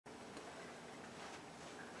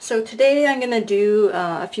So today I'm going to do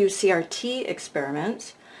a few CRT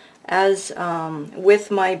experiments as with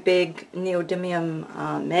my big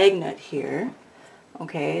neodymium magnet here.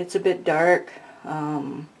 Okay, it's a bit dark,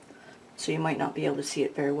 so you might not be able to see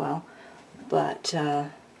it very well, but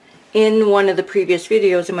in one of the previous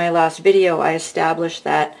videos, in my last video, I established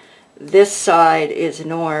that this side is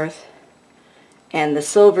north and the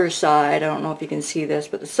silver side, I don't know if you can see this,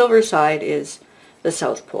 but the silver side is the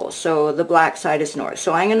South Pole. So the black side is north.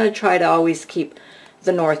 So I'm going to try to always keep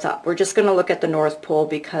the north up. We're just going to look at the North Pole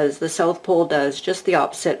because the South Pole does just the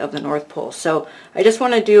opposite of the North Pole. So I just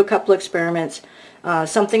want to do a couple experiments.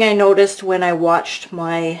 Something I noticed when I watched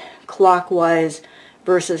my clockwise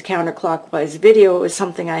versus counterclockwise video was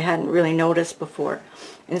something I hadn't really noticed before.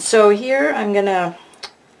 And so here I'm gonna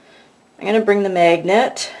bring the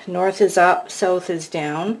magnet. North is up, south is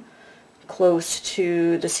down, close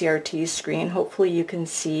to the CRT screen. Hopefully you can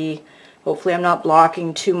see, hopefully I'm not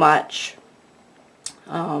blocking too much,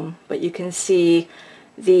 but you can see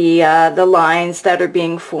the lines that are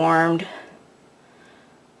being formed.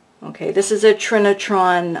 Okay, this is a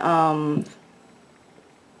trinitron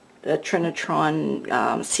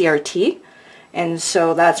CRT, and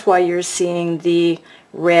so that's why you're seeing the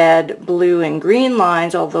red, blue, and green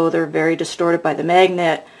lines, although they're very distorted by the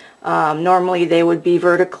magnet. Normally they would be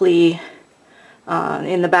vertically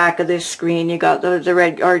in the back of this screen. You got the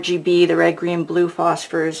red RGB, the red, green, blue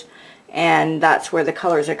phosphors, and that's where the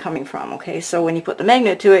colors are coming from. Okay, so when you put the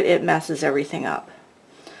magnet to it, it messes everything up.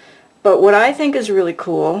 But what I think is really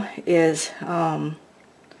cool is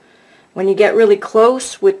when you get really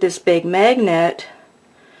close with this big magnet,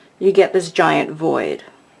 you get this giant void.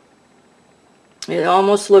 It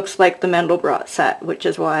almost looks like the Mandelbrot set, which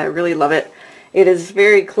is why I really love it. It is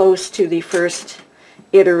very close to the first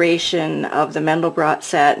iteration of the Mandelbrot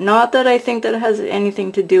set. Not that I think that it has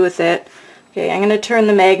anything to do with it. Okay, I'm going to turn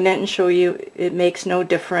the magnet and show you it makes no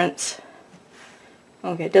difference.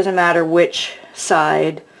 Okay, it doesn't matter which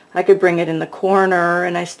side. I could bring it in the corner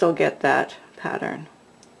and I still get that pattern.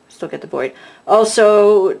 Still get the void.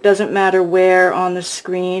 Also, it doesn't matter where on the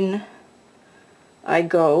screen I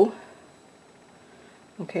go.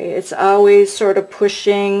 Okay, it's always sort of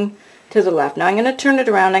pushing to the left. Now I'm going to turn it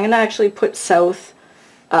around. I'm going to actually put south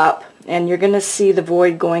up, and you're going to see the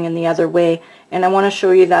void going in the other way. And I want to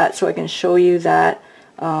show you that so I can show you that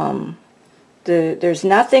there's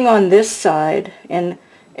nothing on this side and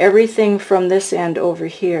everything from this end over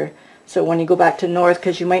here. So when you go back to north,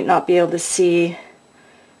 because you might not be able to see,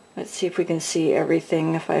 let's see if we can see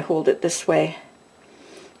everything if I hold it this way.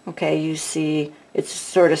 Okay, you see it's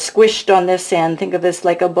sort of squished on this end. Think of this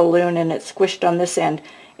like a balloon, and it's squished on this end,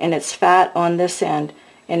 and it's fat on this end,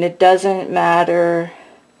 and it doesn't matter.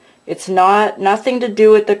 It's nothing to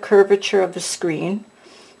do with the curvature of the screen.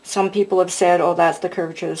 Some people have said, oh, that's the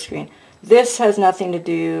curvature of the screen. This has nothing to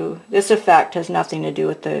do, this effect has nothing to do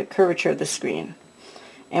with the curvature of the screen.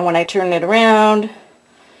 And when I turn it around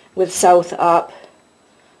with south up,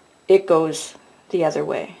 it goes the other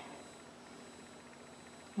way.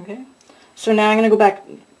 Okay, so now I'm going to go back,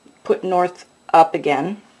 put north up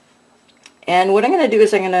again, and what I'm going to do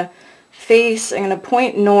is I'm going to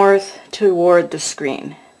point north toward the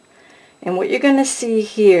screen. And what you're going to see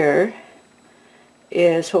here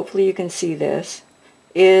is, hopefully you can see this,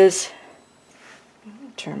 is,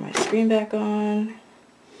 turn my screen back on,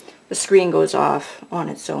 the screen goes off on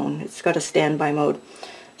its own. It's got a standby mode.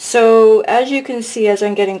 So as you can see, as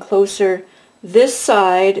I'm getting closer, this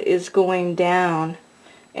side is going down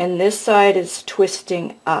and this side is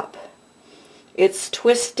twisting up. It's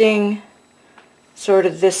twisting sort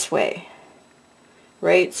of this way,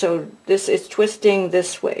 right? So this is twisting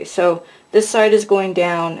this way. So this side is going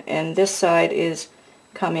down and this side is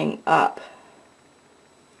coming up.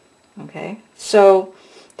 Okay, so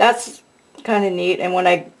that's kind of neat. And when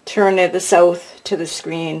I turn it the south to the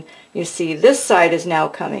screen, you see this side is now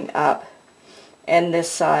coming up and this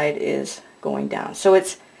side is going down. So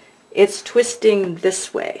it's twisting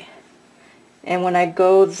this way. And when I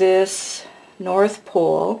go this North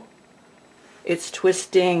Pole, it's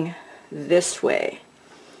twisting this way.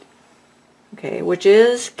 Okay, which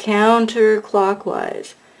is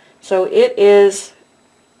counterclockwise. So it is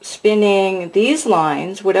spinning these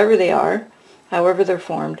lines, whatever they are, however they're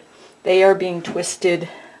formed, they are being twisted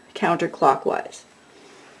counterclockwise.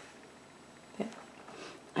 Okay.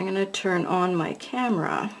 I'm going to turn on my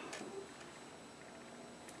camera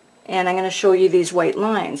and I'm going to show you these white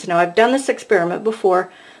lines. Now I've done this experiment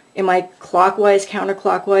before in my clockwise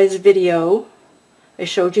counterclockwise video. I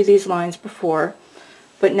showed you these lines before,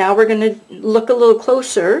 but now we're going to look a little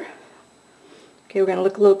closer. Okay, we're going to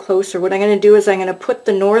look a little closer. What I'm going to do is I'm going to put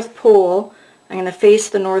the North Pole, I'm going to face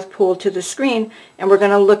the North Pole to the screen, and we're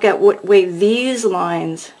going to look at what way these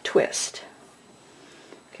lines twist.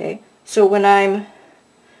 Okay, so when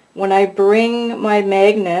I bring my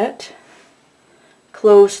magnet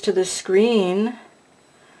close to the screen,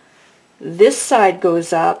 this side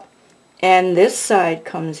goes up and this side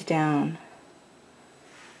comes down.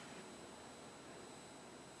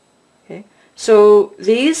 Okay, so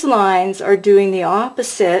these lines are doing the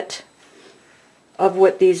opposite of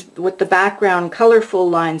what the background colorful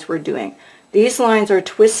lines were doing. These lines are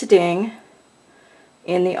twisting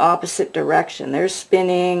in the opposite direction. They're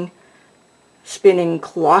spinning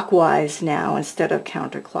clockwise now instead of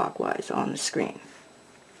counterclockwise on the screen.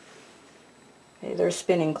 Okay, they're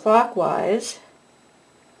spinning clockwise.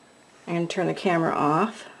 I'm going to turn the camera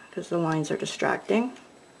off because the lines are distracting.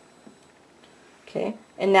 Okay,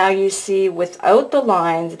 and now you see without the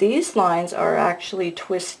lines, these lines are actually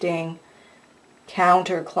twisting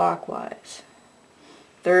counterclockwise.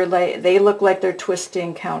 They look like they're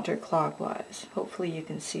twisting counterclockwise. Hopefully you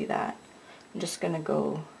can see that. I'm just going to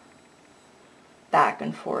go back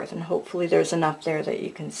and forth, and hopefully there's enough there that you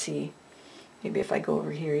can see. Maybe if I go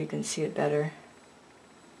over here you can see it better.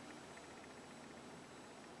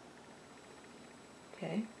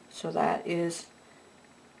 Okay, so that is,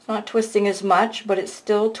 it's not twisting as much, but it's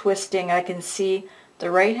still twisting. I can see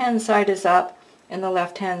the right hand side is up and the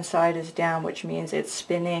left hand side is down, which means it's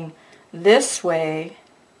spinning this way,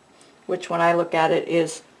 which when I look at it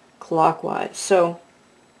is clockwise. So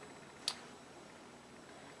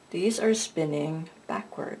these are spinning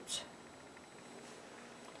backwards.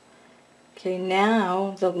 Okay,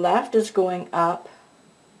 now the left is going up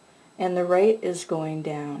and the right is going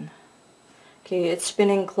down. Okay, it's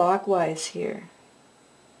spinning clockwise here.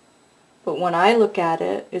 But when I look at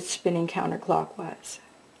it, it's spinning counterclockwise.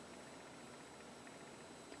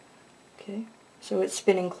 Okay, so it's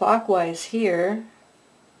spinning clockwise here.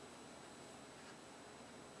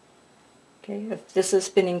 Okay, if this is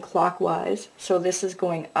spinning clockwise, so this is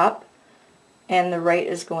going up and the right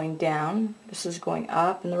is going down. This is going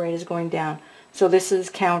up and the right is going down. So this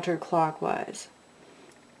is counterclockwise.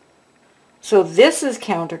 So this is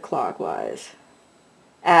counterclockwise,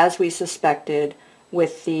 as we suspected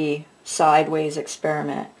with the sideways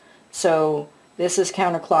experiment. So this is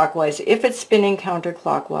counterclockwise. If it's spinning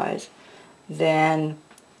counterclockwise, then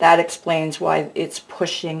that explains why it's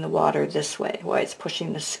pushing the water this way, why it's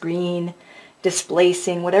pushing the screen,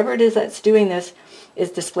 displacing, whatever it is that's doing this is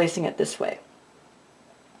displacing it this way.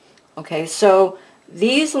 Okay, so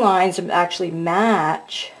these lines actually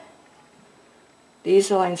match.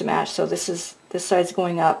 These lines match, so this side's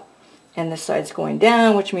going up and this side's going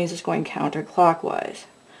down, which means it's going counterclockwise.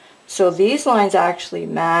 So these lines actually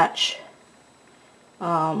match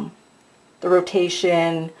the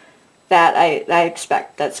rotation that I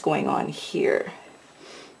expect that's going on here.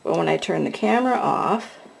 But when I turn the camera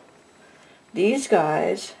off, these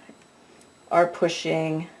guys are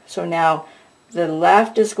pushing, so now the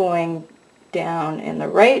left is going down and the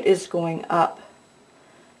right is going up,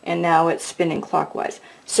 and now it's spinning clockwise.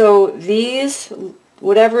 So these,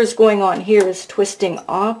 whatever is going on here is twisting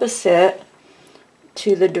opposite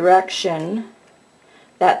to the direction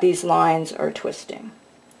that these lines are twisting.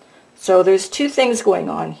 So there's two things going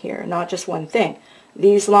on here, not just one thing.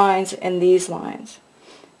 These lines and these lines.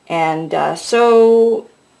 And so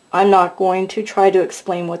I'm not going to try to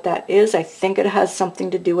explain what that is. I think it has something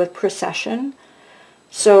to do with precession.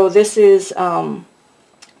 So this is,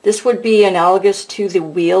 this would be analogous to the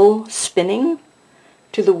wheel spinning.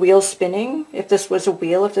 If this was a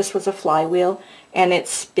wheel, if this was a flywheel, and it's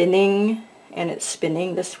spinning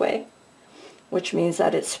this way, which means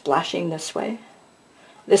that it's splashing this way.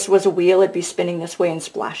 This was a wheel, it'd be spinning this way and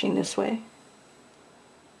splashing this way.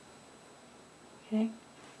 Okay.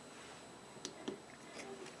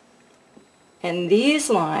 And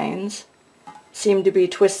these lines seem to be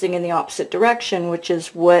twisting in the opposite direction, which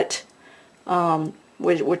is what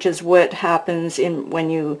happens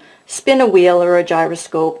when you spin a wheel or a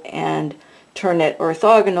gyroscope and turn it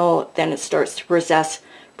orthogonal. Then it starts to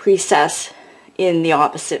precess in the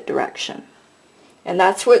opposite direction, and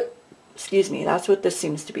that's what this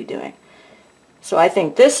seems to be doing. So I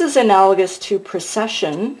think this is analogous to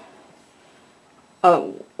precession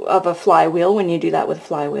of a flywheel, when you do that with a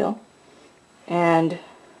flywheel. And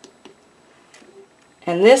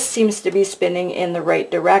this seems to be spinning in the right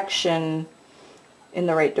direction,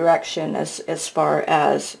 as far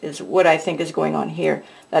as is what I think is going on here,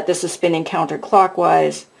 that this is spinning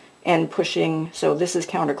counterclockwise and pushing, so this is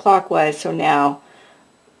counterclockwise, so now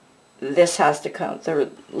this has to come, the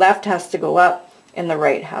left has to go up and the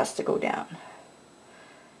right has to go down.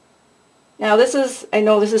 Now this is, I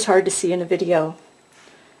know this is hard to see in a video.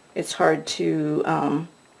 It's hard to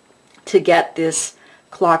get this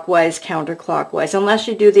clockwise, counterclockwise, unless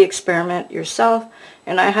you do the experiment yourself.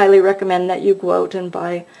 And I highly recommend that you go out and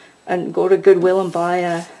go to Goodwill and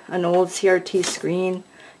buy an old CRT screen.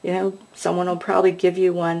 You know, someone will probably give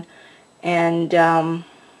you one, and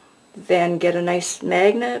then get a nice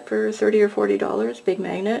magnet for $30 or $40, big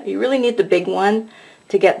magnet. You really need the big one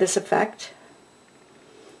to get this effect.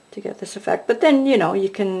 But then, you know, you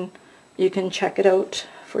can check it out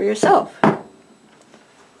for yourself.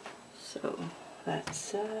 So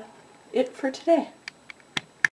that's it for today.